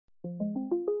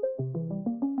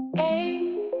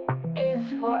A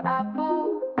is for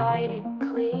apple, bite it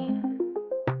clean.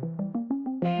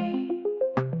 B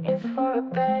is for a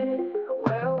bed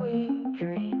where we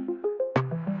dream.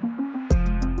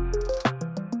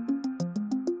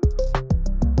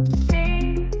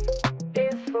 C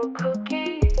is for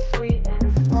cookies, sweet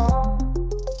and small.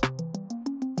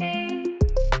 D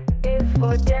is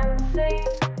for dancing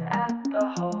at the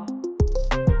hall.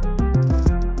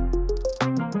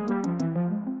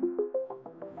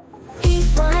 E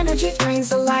for energy, drains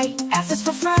the light. F is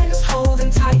for friends,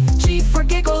 holding tight. G for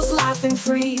giggles, laughing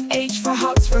free. H for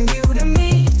hugs from you to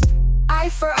me. I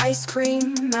for ice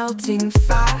cream, melting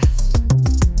fast.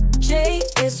 J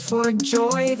is for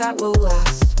joy that will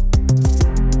last.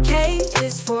 K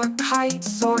is for kite,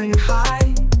 soaring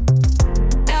high.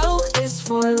 L is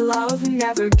for love,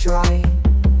 never dry.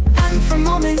 M for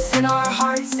moments in our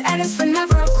hearts. N is for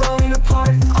never growing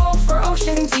apart. O for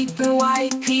ocean, deep and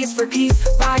wide. P is for peace,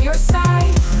 by your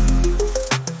side.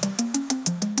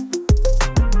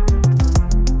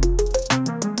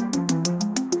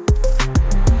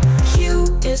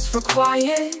 Q is for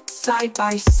quiet, side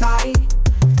by side.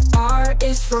 R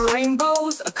is for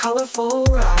rainbows, a colorful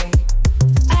ride.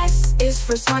 S is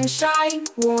for sunshine,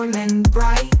 warm and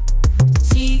bright.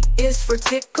 T is for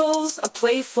tickles, a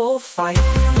playful fight.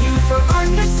 U for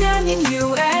understanding,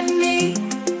 you and me.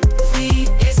 V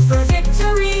is for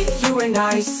victory, you and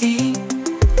I see.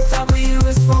 W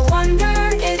is for wonder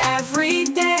in every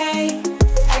day.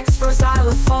 X for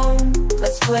xylophone,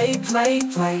 let's play, play,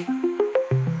 play.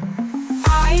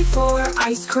 I for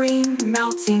ice cream,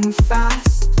 melting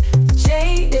fast.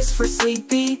 J is for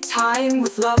sleepy time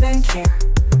with love and care.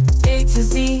 A to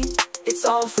Z, it's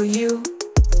all for you.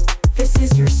 This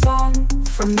is your song,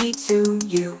 from me to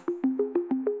you.